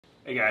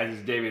Hey guys,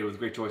 it's David with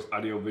Great Choice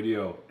Audio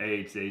Video.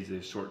 Hey, today's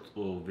a short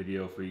little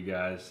video for you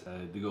guys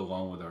to go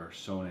along with our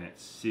Sonance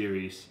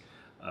series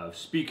of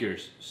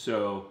speakers.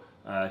 So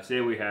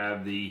today we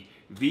have the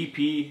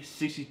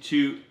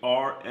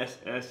VP62R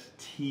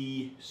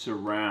SST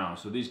surround.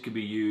 So these could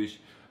be used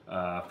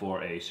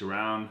for a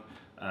surround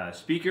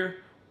speaker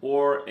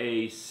or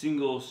a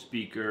single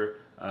speaker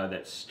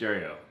that's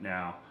stereo.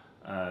 Now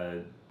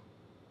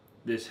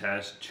this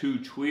has two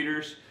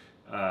tweeters,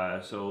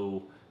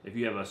 so if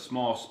you have a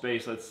small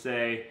space, let's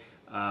say,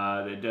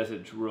 that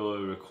doesn't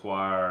really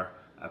require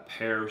a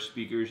pair of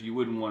speakers, you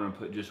wouldn't want to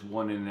put just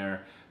one in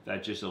there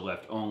that's just a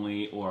left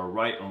only or a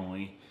right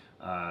only.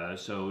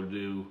 So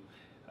to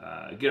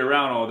get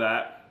around all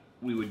that,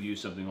 we would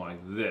use something like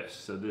this.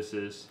 So this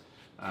is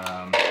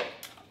a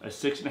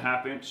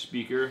 6.5-inch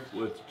speaker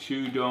with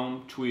two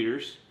dome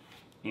tweeters,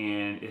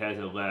 and it has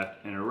a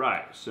left and a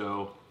right.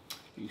 So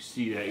you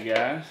see that,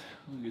 guys.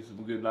 We'll get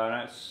some good light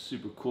on it.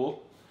 Super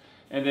cool.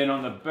 And then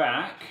on the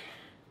back,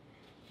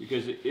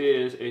 because it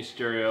is a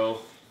stereo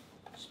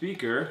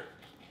speaker,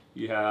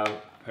 you have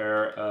a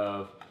pair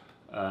of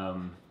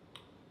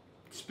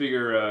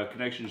speaker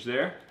connections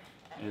there.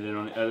 And then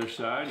on the other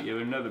side, you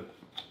have another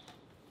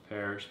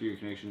pair of speaker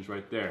connections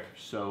right there.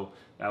 So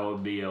that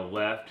would be a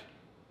left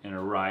and a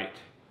right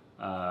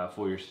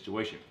for your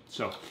situation.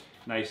 So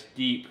nice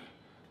deep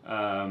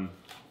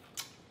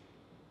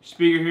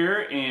speaker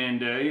here,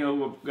 and you know,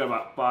 we've got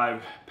about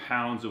 5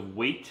 pounds of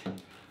weight.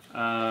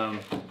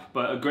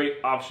 But a great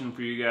option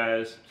for you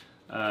guys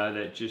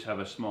that just have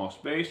a small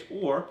space,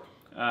 or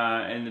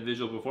in the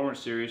Visual Performance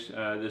Series,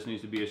 this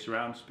needs to be a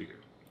surround speaker.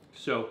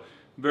 So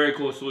very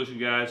cool solution,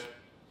 guys.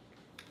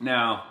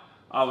 Now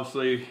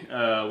obviously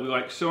we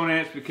like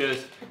Sonance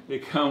because they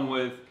come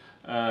with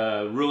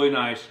really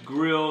nice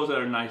grills that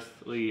are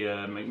nicely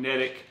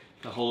magnetic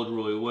to hold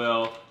really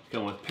well.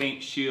 Come with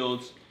paint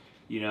shields.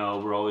 You know,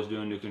 we're always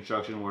doing new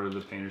construction where the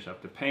painters have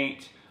to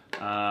paint,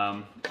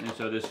 and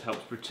so this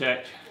helps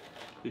protect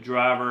the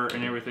driver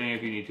and everything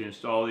if you need to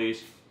install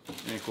these.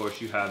 And of course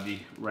you have the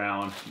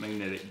round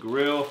magnetic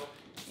grill,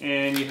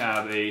 and you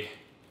have a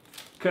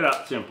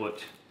cutout template.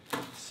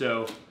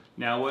 So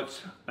now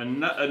what's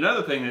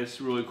another thing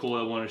that's really cool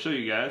I want to show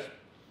you guys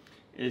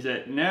is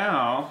that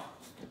now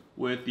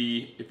with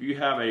if you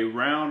have a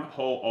round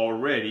hole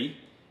already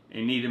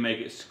and need to make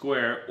it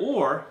square,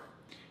 or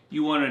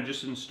you want to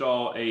just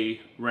install a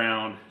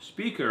round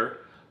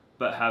speaker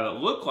but have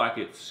it look like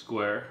it's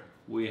square,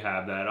 we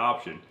have that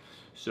option.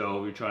 So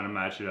if you're trying to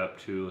match it up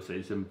to, let's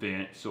say, some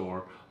vents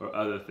or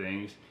other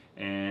things,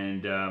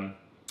 and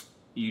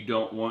you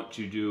don't want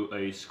to do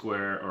a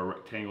square or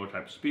rectangular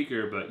type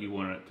speaker, but you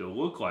want it to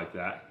look like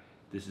that,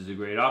 this is a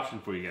great option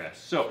for you guys.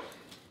 So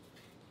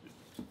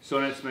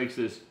Sonance makes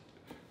this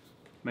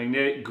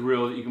magnetic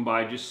grill that you can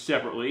buy just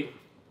separately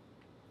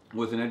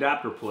with an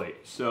adapter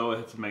plate. So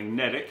it's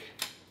magnetic,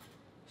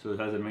 so it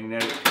has a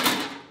magnetic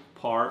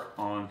part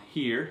on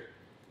here.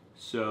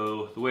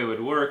 So the way it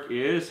would work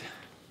is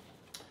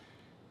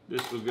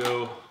this will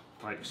go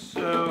like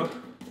so.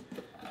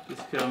 This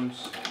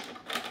comes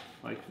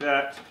like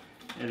that,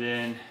 and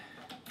then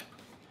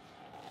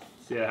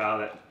see how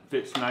that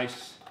fits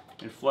nice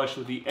and flush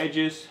with the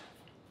edges.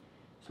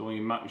 So when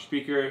you mount your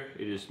speaker,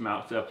 it just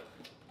mounts up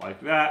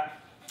like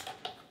that.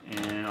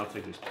 And I'll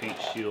take this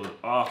paint shield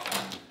off.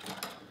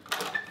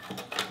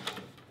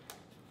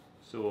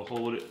 So we'll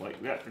hold it like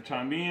that for the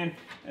time being,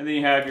 and then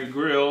you have your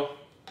grill,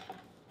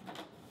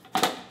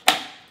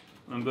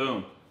 and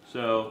boom.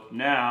 So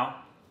now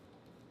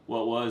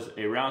what was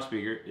a round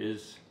speaker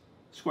is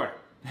square.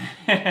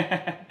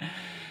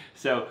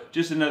 So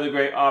just another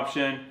great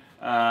option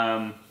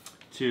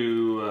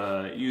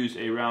to use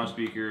a round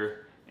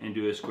speaker and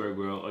do a square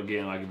grill.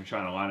 Again, like if you're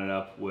trying to line it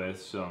up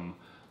with some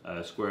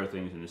square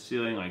things in the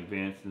ceiling, like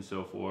vents and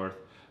so forth,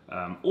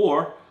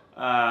 or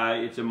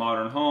it's a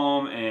modern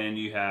home and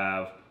you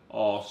have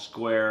all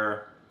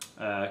square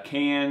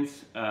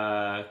cans,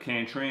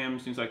 can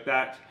trims, things like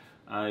that.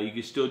 You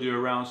can still do a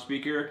round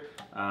speaker.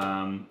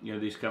 You know,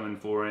 these come in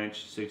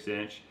 4-inch,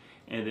 6-inch,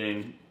 and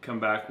then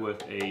come back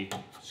with a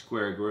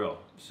square grill.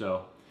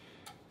 So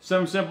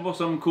something simple,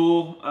 something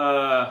cool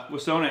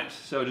with Sonance.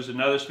 So just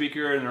another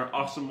speaker in their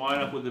awesome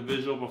lineup with the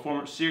Visual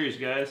Performance Series,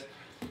 guys.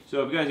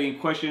 So if you guys have any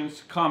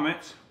questions,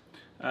 comments,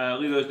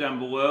 leave those down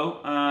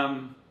below.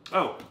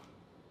 Oh,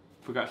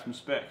 forgot some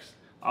specs.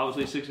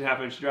 Obviously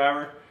 6.5-inch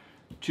driver,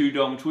 2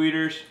 dome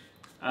tweeters,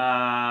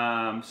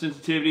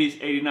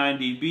 sensitivities 89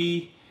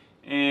 dB,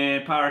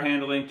 and power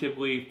handling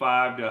typically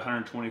 5 to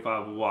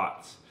 125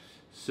 watts.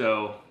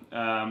 So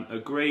a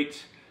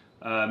great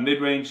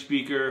mid-range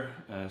speaker.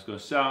 It's going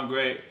to sound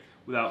great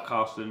without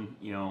costing,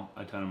 you know,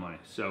 a ton of money.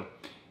 So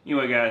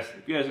anyway, guys,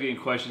 if you guys are getting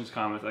questions,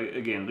 comments,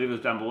 again, leave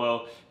those down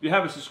below. If you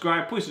haven't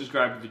subscribed, please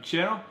subscribe to the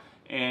channel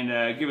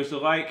and give us a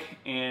like.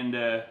 And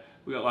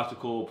we got lots of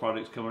cool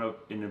projects coming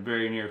up in the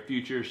very near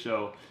future.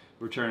 So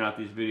we're turning out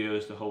these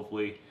videos to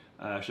hopefully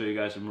show you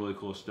guys some really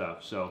cool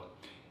stuff. So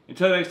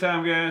until next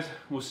time, guys,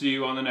 we'll see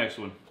you on the next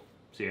one.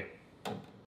 See ya.